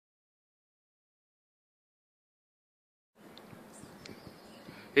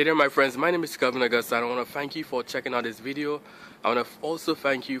Hey there my friends, my name is Calvin Augusta and I want to thank you for checking out this video. I want to also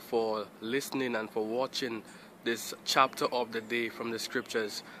thank you for listening and for watching this chapter of the day from the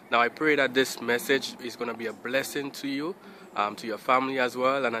scriptures. Now I pray that this message is going to be a blessing to you, to your family as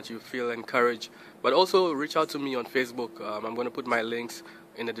well, and that you feel encouraged. But also reach out to me on Facebook. I'm going to put my links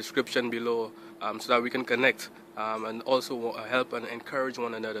in the description below so that we can connect and also help and encourage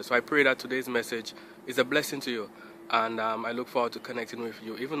one another. So I pray that today's message is a blessing to you. And I look forward to connecting with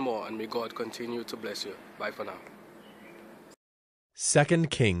you even more, and may God continue to bless you. Bye for now. 2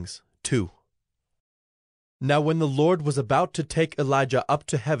 Kings 2. Now when the Lord was about to take Elijah up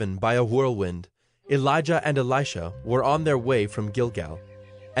to heaven by a whirlwind, Elijah and Elisha were on their way from Gilgal.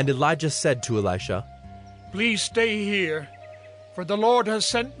 And Elijah said to Elisha, "Please stay here, for the Lord has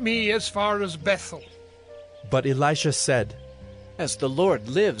sent me as far as Bethel." But Elisha said, "As the Lord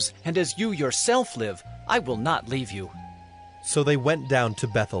lives, and as you yourself live, I will not leave you." So they went down to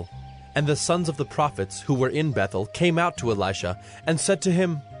Bethel. And the sons of the prophets who were in Bethel came out to Elisha and said to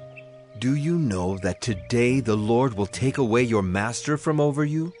him, "Do you know that today the Lord will take away your master from over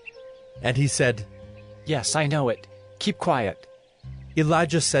you?" And he said, "Yes, I know it. Keep quiet."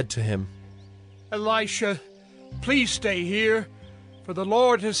 Elijah said to him, "Elisha, please stay here, for the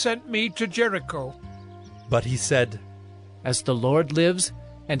Lord has sent me to Jericho." But he said, "As the Lord lives,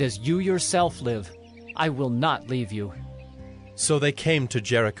 and as you yourself live, I will not leave you." So they came to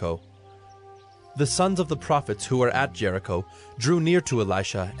Jericho. The sons of the prophets who were at Jericho drew near to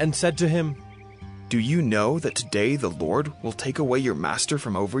Elisha and said to him, "Do you know that today the Lord will take away your master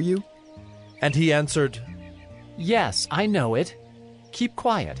from over you?" And he answered, "Yes, I know it. Keep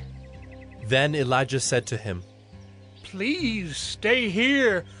quiet." Then Elijah said to him, "Please stay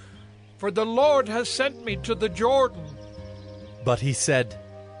here, for the Lord has sent me to the Jordan." But he said,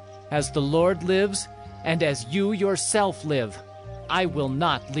 "As the Lord lives, and as you yourself live, I will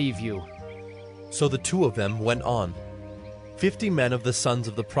not leave you." So the two of them went on. 50 men of the sons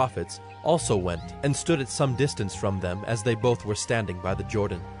of the prophets also went and stood at some distance from them as they both were standing by the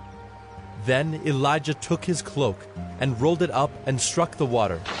Jordan. Then Elijah took his cloak and rolled it up and struck the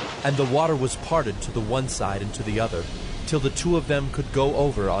water, and the water was parted to the one side and to the other, till the two of them could go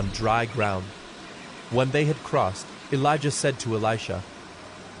over on dry ground. When they had crossed, Elijah said to Elisha,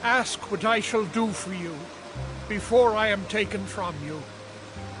 "Ask what I shall do for you before I am taken from you."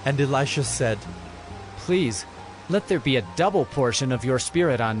 And Elisha said, "Please, let there be a double portion of your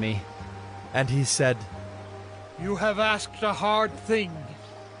spirit on me." And he said, "You have asked a hard thing.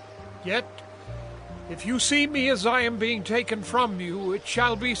 Yet, if you see me as I am being taken from you, it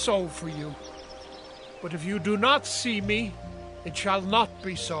shall be so for you. But if you do not see me, it shall not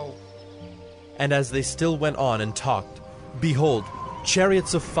be so." And as they still went on and talked, behold,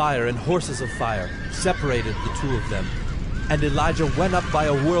 chariots of fire and horses of fire separated the two of them. And Elijah went up by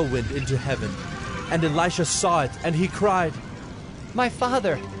a whirlwind into heaven. And Elisha saw it, and he cried, My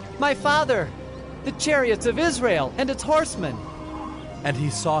father! My father! The chariots of Israel and its horsemen!" And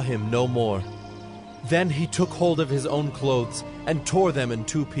he saw him no more. Then he took hold of his own clothes and tore them in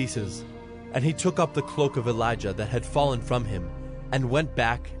two pieces. And he took up the cloak of Elijah that had fallen from him, and went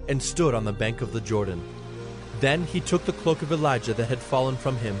back and stood on the bank of the Jordan. Then he took the cloak of Elijah that had fallen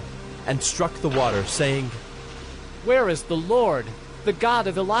from him, and struck the water, saying, "Where is the Lord, the God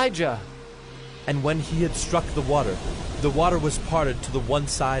of Elijah?" And when he had struck the water was parted to the one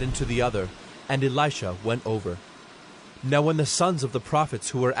side and to the other, and Elisha went over. Now when the sons of the prophets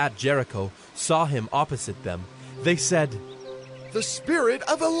who were at Jericho saw him opposite them, they said, "The spirit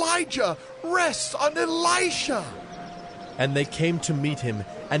of Elijah rests on Elisha." And they came to meet him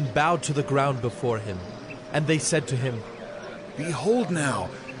and bowed to the ground before him. And they said to him, "Behold now,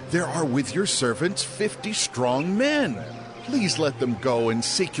 there are with your servants 50 strong men. Please let them go and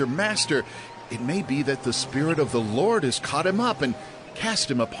seek your master. It may be that the Spirit of the Lord has caught him up and cast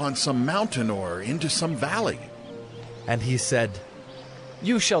him upon some mountain or into some valley." And he said,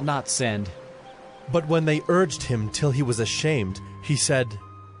 "You shall not send." But when they urged him till he was ashamed, he said,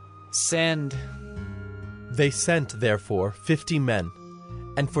 "Send." They sent, therefore, 50 men.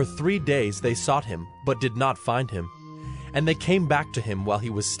 And for 3 days they sought him, but did not find him. And they came back to him while he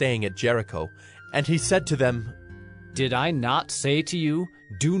was staying at Jericho. And he said to them, "Did I not say to you,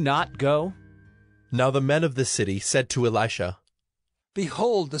 do not go?" Now the men of the city said to Elisha,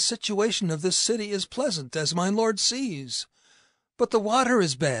 "Behold, the situation of this city is pleasant, as my lord sees. But the water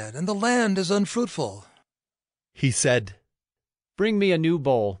is bad, and the land is unfruitful." He said, "Bring me a new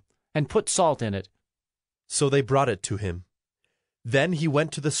bowl, and put salt in it." So they brought it to him. Then he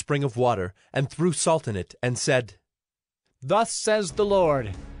went to the spring of water, and threw salt in it, and said, "Thus says the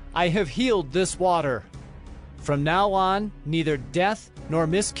Lord, I have healed this water." From now on, neither death nor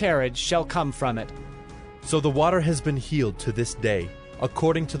miscarriage shall come from it." So the water has been healed to this day,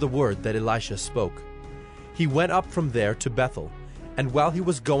 according to the word that Elisha spoke. He went up from there to Bethel, and while he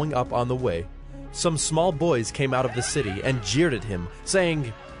was going up on the way, some small boys came out of the city and jeered at him,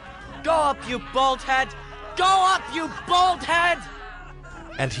 saying, "Go up, you bald head! Go up, you bald head!"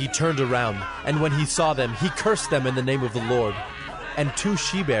 And he turned around, and when he saw them, he cursed them in the name of the Lord. And 2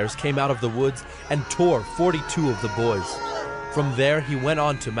 she-bears came out of the woods and tore 42 of the boys. From there he went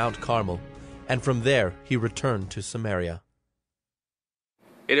on to Mount Carmel, and from there he returned to Samaria.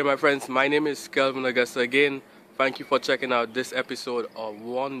 Hey there, my friends. My name is Kelvin Augusta again. Thank you for checking out this episode of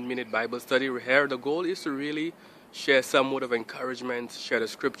 1 Minute Bible Study. Here, the goal is to really share some word of encouragement, share the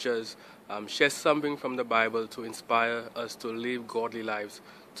scriptures, share something from the Bible to inspire us to live godly lives,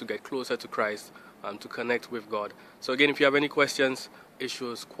 to get closer to Christ, to connect with God. So again, if you have any questions,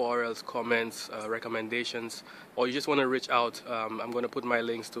 issues, quarrels, comments, recommendations, or you just want to reach out, I'm going to put my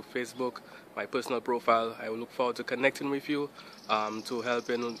links to Facebook, my personal profile. I will look forward to connecting with you, to help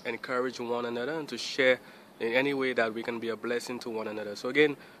and encourage one another and to share in any way that we can be a blessing to one another. So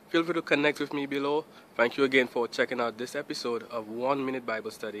again, feel free to connect with me below. Thank you again for checking out this episode of 1 Minute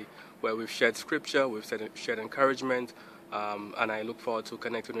Bible Study, where we've shared scripture, we've shared encouragement, and I look forward to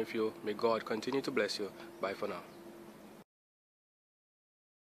connecting with you. May God continue to bless you. Bye for now.